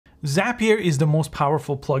Zapier is the most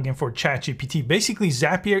powerful plugin for ChatGPT. Basically,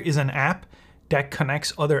 Zapier is an app that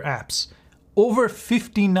connects other apps. Over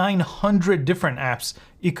 5,900 different apps,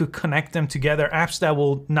 it could connect them together, apps that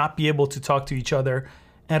will not be able to talk to each other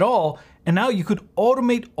at all. And now you could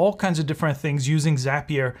automate all kinds of different things using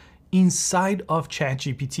Zapier inside of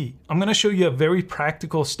ChatGPT. I'm gonna show you a very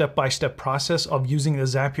practical step-by-step process of using the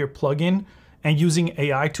Zapier plugin and using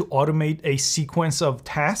AI to automate a sequence of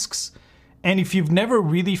tasks. And if you've never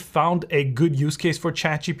really found a good use case for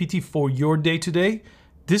ChatGPT for your day-to-day,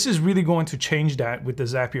 this is really going to change that with the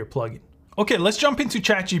Zapier plugin. Okay, let's jump into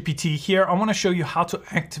ChatGPT. Here, I wanna show you how to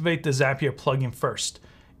activate the Zapier plugin first.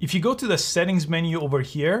 If you go to the settings menu over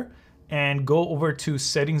here and go over to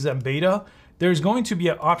settings and beta, there's going to be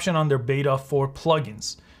an option under beta for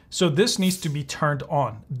plugins. So this needs to be turned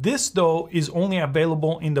on. This though is only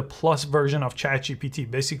available in the plus version of ChatGPT,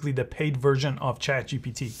 basically the paid version of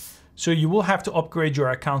ChatGPT. So you will have to upgrade your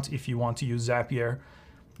account if you want to use Zapier.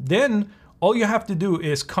 Then all you have to do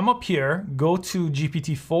is come up here, go to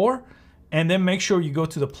GPT-4, and then make sure you go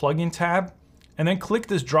to the plugin tab and then click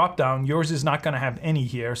this drop down. Yours is not gonna have any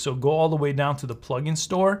here. So go all the way down to the plugin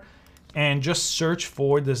store and just search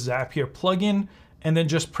for the Zapier plugin and then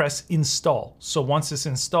just press install. So once it's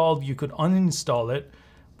installed, you could uninstall it,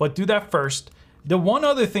 but do that first. The one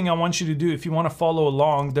other thing I want you to do if you want to follow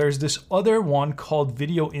along, there's this other one called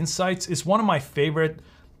Video Insights. It's one of my favorite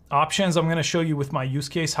options. I'm going to show you with my use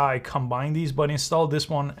case how I combine these, but install this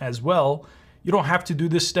one as well. You don't have to do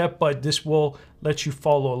this step, but this will let you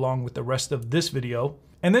follow along with the rest of this video.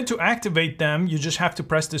 And then to activate them, you just have to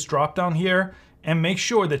press this drop down here and make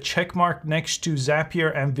sure the check mark next to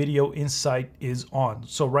Zapier and Video Insight is on.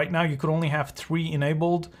 So right now you could only have 3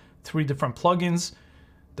 enabled, 3 different plugins.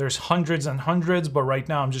 There's hundreds and hundreds, but right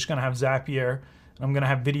now I'm just gonna have Zapier and I'm gonna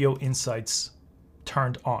have Video Insights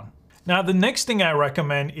turned on. Now the next thing I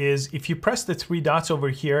recommend is if you press the 3 dots over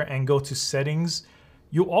here and go to settings,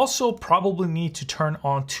 you also probably need to turn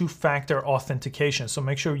on 2-factor authentication. So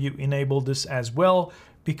make sure you enable this as well,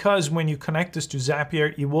 because when you connect this to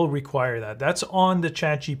Zapier, it will require that. That's on the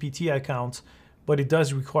ChatGPT account, but it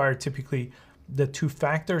does require typically the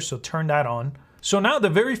 2-factor, so turn that on. So now the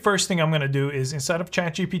very first thing I'm gonna do is inside of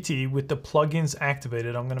ChatGPT with the plugins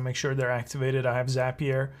activated, I'm gonna make sure they're activated. I have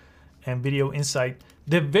Zapier and Video Insight.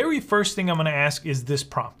 The very first thing I'm gonna ask is this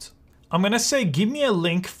prompt. I'm gonna say, give me a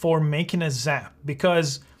link for making a Zap,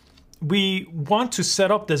 because we want to set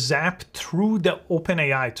up the Zap through the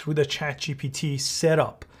OpenAI, through the ChatGPT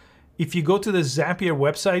setup. If you go to the Zapier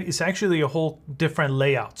website, it's actually a whole different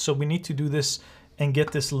layout. So we need to do this and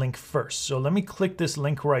get this link first. So let me click this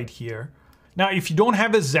link right here. Now, if you don't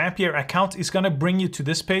have a Zapier account, it's gonna bring you to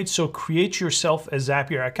this page. So create yourself a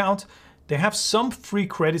Zapier account. They have some free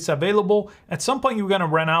credits available. At some point, you're gonna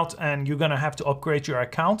run out and you're gonna have to upgrade your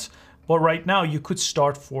account. But right now, you could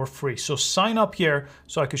start for free. So sign up here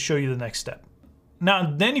so I could show you the next step.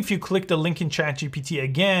 Now, then if you click the link in ChatGPT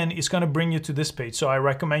again, it's gonna bring you to this page. So I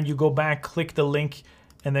recommend you go back, click the link,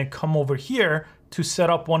 and then come over here to set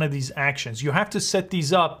up one of these actions. You have to set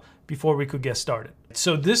these up before we could get started.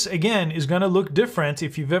 So this again is gonna look different.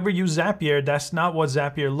 If you've ever used Zapier, that's not what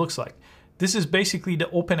Zapier looks like. This is basically the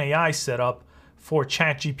OpenAI setup for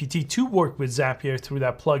ChatGPT to work with Zapier through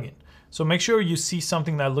that plugin. So make sure you see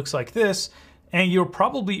something that looks like this, and you're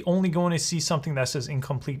probably only going to see something that says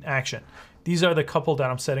incomplete action. These are the couple that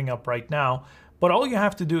I'm setting up right now, but all you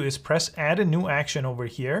have to do is press add a new action over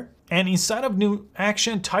here, and inside of new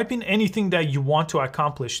action, type in anything that you want to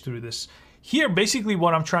accomplish through this. Here, basically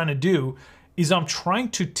what I'm trying to do is I'm trying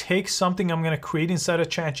to take something I'm gonna create inside of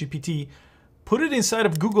ChatGPT, put it inside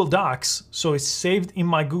of Google Docs, so it's saved in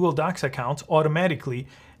my Google Docs account automatically,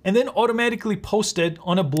 and then automatically post it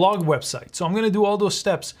on a blog website. So I'm gonna do all those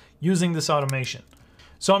steps using this automation.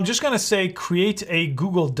 So I'm just gonna say, create a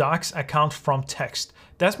Google Docs account from text.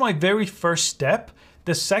 That's my very first step.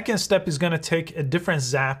 The second step is gonna take a different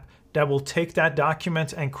Zap that will take that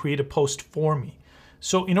document and create a post for me.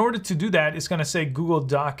 So in order to do that, it's gonna say Google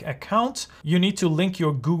Doc account. You need to link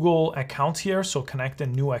your Google account here. So connect a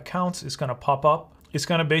new account, it's gonna pop up. It's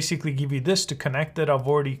gonna basically give you this to connect it. I've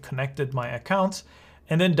already connected my account.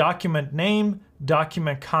 And then document name,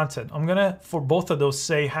 document content. I'm gonna, for both of those,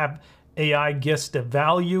 say have AI guess the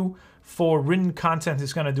value. For written content,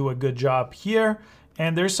 it's gonna do a good job here.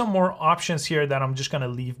 And there's some more options here that I'm just gonna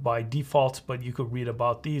leave by default, but you could read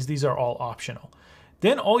about these. These are all optional.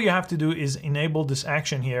 Then all you have to do is enable this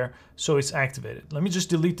action here so it's activated. Let me just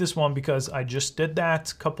delete this one because I just did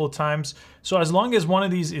that a couple of times. So as long as one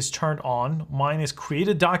of these is turned on, mine is create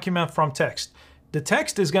a document from text. The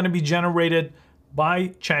text is gonna be generated by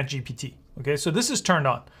ChatGPT. Okay, so this is turned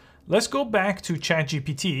on. let's go back to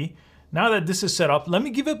ChatGPT. Now that this is set up, let me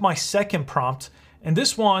give it my second prompt. And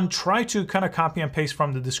this one, try to kind of copy and paste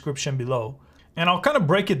from the description below. And I'll kind of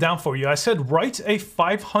break it down for you. I said, write a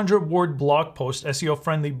 500-word blog post,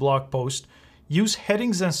 SEO-friendly blog post. Use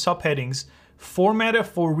headings and subheadings. Format it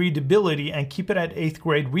for readability and keep it at 8th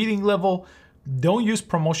grade reading level. Don't use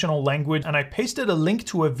promotional language. And I pasted a link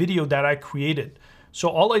to a video that I created. So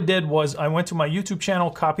all I did was I went to my YouTube channel,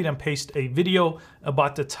 copied and pasted a video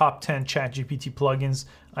about the top 10 ChatGPT plugins.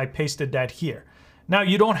 I pasted that here. Now,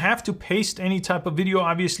 you don't have to paste any type of video.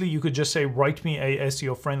 Obviously, you could just say, write me a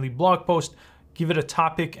SEO-friendly blog post, give it a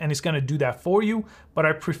topic, and it's gonna do that for you. But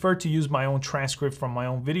I prefer to use my own transcript from my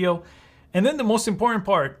own video. And then the most important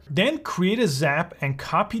part, then create a Zap and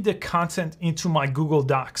copy the content into my Google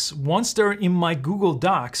Docs. Once they're in my Google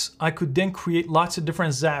Docs, I could then create lots of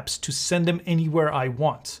different Zaps to send them anywhere I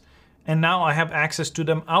want. And now I have access to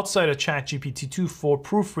them outside of ChatGPT 2 for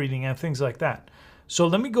proofreading and things like that. So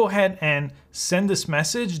let me go ahead and send this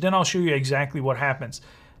message, then I'll show you exactly what happens.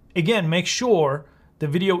 Again, make sure the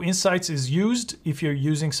video insights is used if you're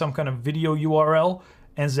using some kind of video URL,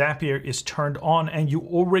 and Zapier is turned on and you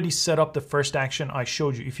already set up the first action I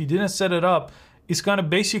showed you. If you didn't set it up, it's gonna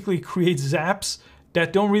basically create Zaps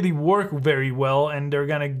that don't really work very well and they're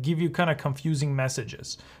gonna give you kind of confusing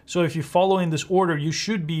messages. So if you follow in this order, you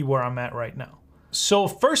should be where I'm at right now. So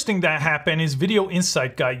first thing that happened is Video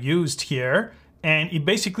Insight got used here, and it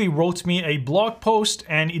basically wrote me a blog post,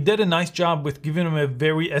 and it did a nice job with giving them a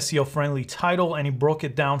very SEO friendly title, and it broke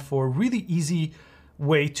it down for a really easy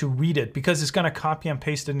way to read it because it's gonna copy and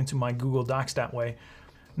paste it into my Google Docs that way.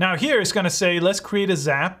 Now here it's gonna say, let's create a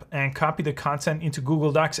Zap and copy the content into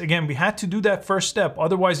Google Docs. Again, we had to do that first step.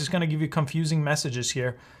 Otherwise it's gonna give you confusing messages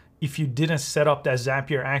here if you didn't set up that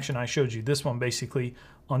Zapier action I showed you. This one basically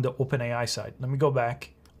on the OpenAI side. Let me go back.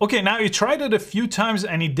 Okay, now it tried it a few times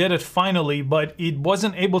and it did it finally, but it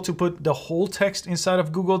wasn't able to put the whole text inside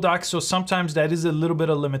of Google Docs. So sometimes that is a little bit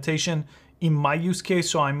of limitation in my use case,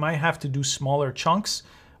 so I might have to do smaller chunks,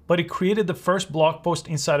 but it created the first blog post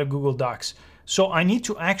inside of Google Docs. So I need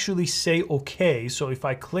to actually say okay. So if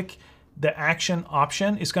I click the action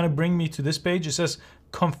option, it's gonna bring me to this page. It says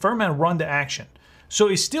confirm and run the action. So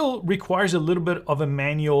it still requires a little bit of a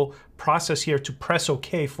manual process here to press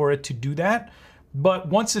okay for it to do that. But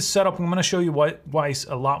once it's set up, I'm gonna show you why it's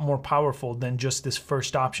a lot more powerful than just this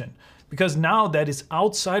first option. Because now that it's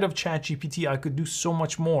outside of ChatGPT, I could do so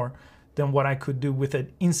much more than what I could do with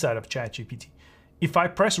it inside of ChatGPT. If I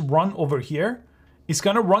press run over here, it's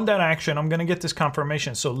gonna run that action. I'm gonna get this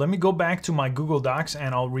confirmation. So let me go back to my Google Docs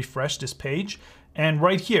and I'll refresh this page. And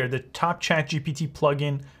right here, the top ChatGPT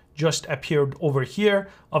plugin just appeared over here.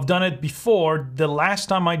 I've done it before. The last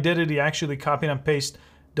time I did it, it actually copied and pasted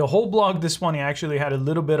the whole blog. This one, it actually had a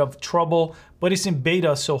little bit of trouble, but it's in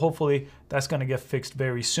beta, so hopefully that's gonna get fixed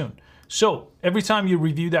very soon. So every time you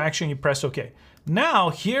review the action, you press okay. Now,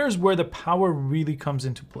 here's where the power really comes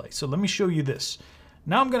into play. So let me show you this.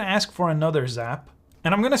 Now I'm gonna ask for another Zap,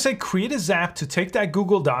 and I'm gonna say create a Zap to take that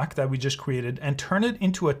Google Doc that we just created and turn it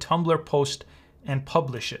into a Tumblr post and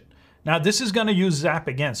publish it. Now this is gonna use Zap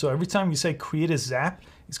again. So every time you say create a Zap,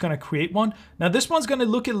 it's gonna create one. Now this one's gonna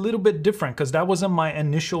look a little bit different because that wasn't my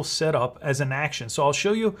initial setup as an action. So I'll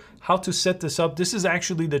show you how to set this up. This is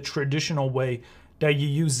actually the traditional way that you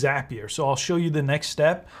use Zapier. So I'll show you the next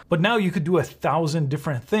step. But now you could do 1,000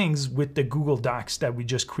 different things with the Google Docs that we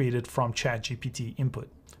just created from ChatGPT input.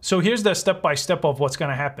 So here's the step-by-step of what's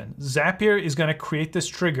gonna happen. Zapier is gonna create this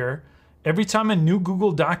trigger every time a new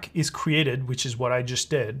Google Doc is created, which is what I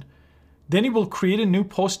just did. Then it will create a new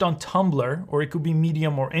post on Tumblr, or it could be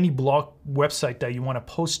Medium or any blog website that you wanna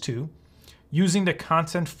post to, using the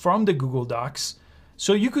content from the Google Docs.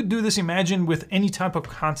 So you could do this, imagine, with any type of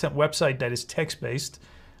content website that is text-based.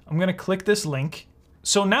 I'm gonna click this link.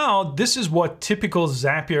 So now this is what typical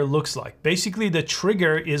Zapier looks like. Basically, the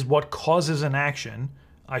trigger is what causes an action.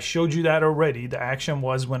 I showed you that already. The action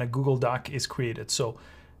was when a Google Doc is created. So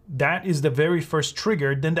that is the very first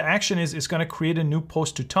trigger. Then the action is it's gonna create a new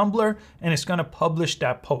post to Tumblr and it's gonna publish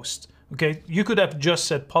that post. Okay, you could have just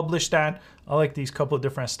said publish that. I like these couple of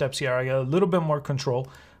different steps here. I got a little bit more control.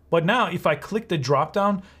 But now if I click the drop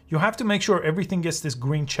down, you have to make sure everything gets this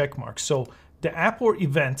green check mark. So the app or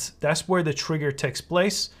event, that's where the trigger takes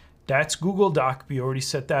place. That's Google Doc, we already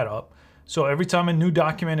set that up. So every time a new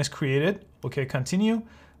document is created, okay, continue.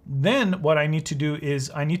 Then what I need to do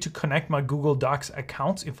is I need to connect my Google Docs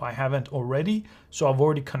account if I haven't already. So I've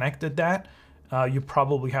already connected that. You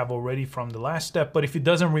probably have already from the last step, but if it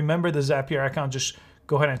doesn't remember the Zapier account, just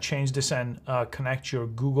go ahead and change this and connect your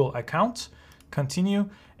Google account. continue.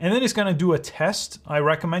 And then it's gonna do a test. I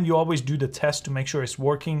recommend you always do the test to make sure it's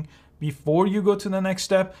working before you go to the next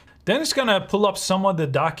step. Then it's gonna pull up some of the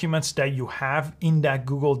documents that you have in that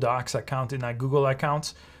Google Docs account, in that Google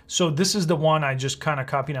account. So this is the one I just kind of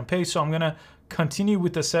copied and pasted. So I'm gonna continue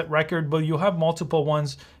with the set record, but you'll have multiple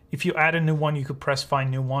ones. If you add a new one, you could press find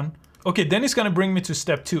new one. Okay, then it's gonna bring me to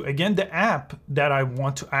step 2. Again, the app that I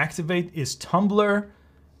want to activate is Tumblr.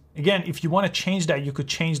 Again, if you want to change that, you could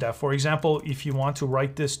change that. For example, if you want to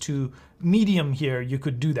write this to Medium here, you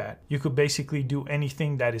could do that. You could basically do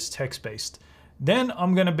anything that is text-based. Then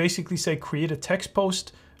I'm gonna basically say create a text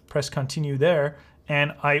post, press continue there,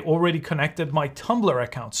 and I already connected my Tumblr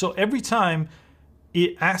account. So every time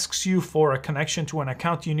it asks you for a connection to an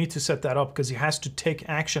account, you need to set that up because it has to take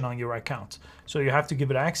action on your account. So you have to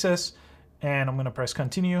give it access, and I'm gonna press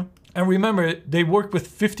continue. And remember, they work with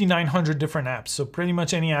 5,900 different apps. So pretty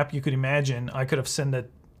much any app you could imagine, I could have sent it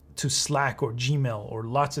to Slack or Gmail or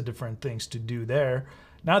lots of different things to do there.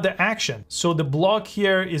 Now the action. So the blog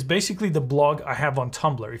here is basically the blog I have on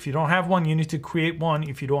Tumblr. If you don't have one, you need to create one.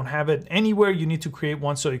 If you don't have it anywhere, you need to create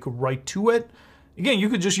one so you could write to it. Again, you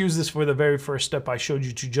could just use this for the very first step I showed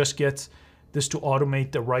you to just get this to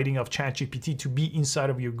automate the writing of ChatGPT to be inside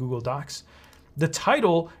of your Google Docs. The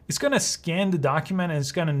title, it's gonna scan the document and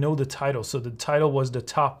it's gonna know the title. So the title was the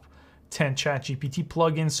top 10 ChatGPT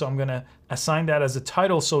plugins. So I'm gonna assign that as a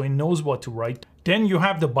title so it knows what to write. Then you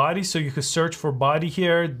have the body, so you could search for body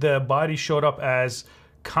here. The body showed up as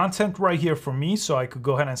content right here for me, so I could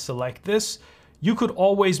go ahead and select this. You could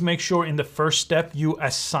always make sure in the first step you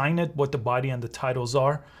assign it what the body and the titles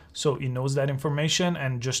are, so it knows that information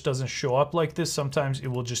and just doesn't show up like this. Sometimes it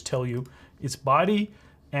will just tell you it's body,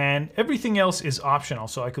 and everything else is optional.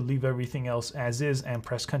 So I could leave everything else as is and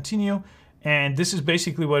press continue. And this is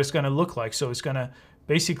basically what it's gonna look like. So it's gonna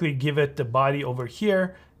basically give it the body over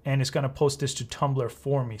here, and it's gonna post this to Tumblr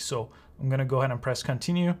for me. So I'm gonna go ahead and press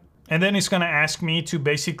continue. And then it's gonna ask me to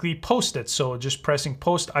basically post it. So just pressing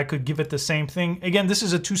post, I could give it the same thing. Again, this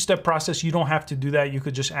is a 2-step process. You don't have to do that. You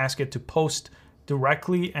could just ask it to post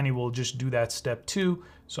directly and it will just do that step 2.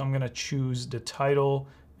 So I'm gonna choose the title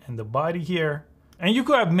and the body here. And you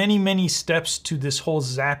could have many, many steps to this whole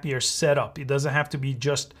Zapier setup. It doesn't have to be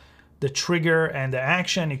just the trigger and the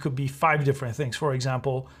action. It could be 5 different things, for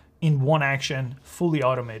example, in one action, fully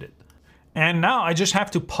automated. And now I just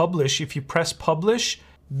have to publish. If you press publish,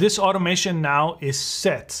 this automation now is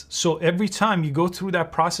set. So every time you go through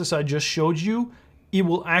that process I just showed you, it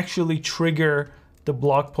will actually trigger the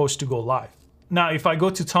blog post to go live. Now, if I go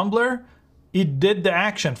to Tumblr, it did the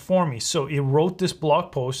action for me. So it wrote this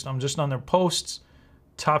blog post. I'm just under posts,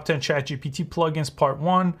 top 10 ChatGPT plugins, part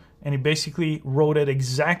 1, and it basically wrote it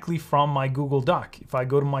exactly from my Google Doc. If I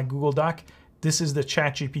go to my Google Doc, this is the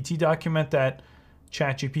ChatGPT document that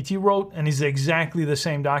ChatGPT wrote, and is exactly the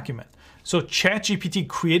same document. So ChatGPT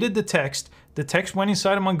created the text went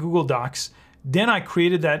inside of my Google Docs, then I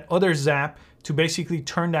created that other Zap to basically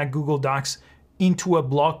turn that Google Docs into a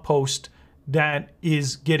blog post that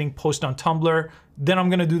is getting posted on Tumblr. Then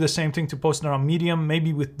I'm gonna do the same thing to post it on Medium,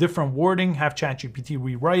 maybe with different wording, have ChatGPT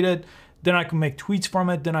rewrite it. Then I can make tweets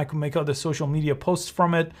from it. Then I can make other social media posts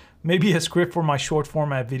from it. Maybe a script for my short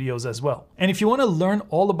format videos as well. And if you want to learn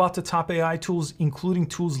all about the top AI tools, including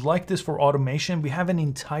tools like this for automation, we have an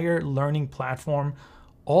entire learning platform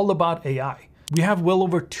all about AI. We have well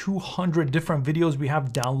over 200 different videos. We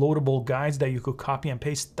have downloadable guides that you could copy and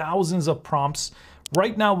paste, thousands of prompts.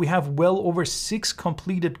 Right now, we have well over 6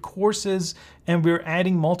 completed courses, and we're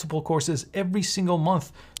adding multiple courses every single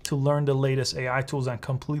month to learn the latest AI tools and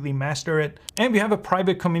completely master it. And we have a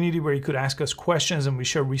private community where you could ask us questions, and we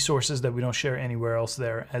share resources that we don't share anywhere else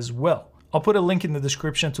there as well. I'll put a link in the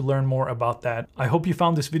description to learn more about that. I hope you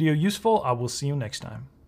found this video useful. I will see you next time.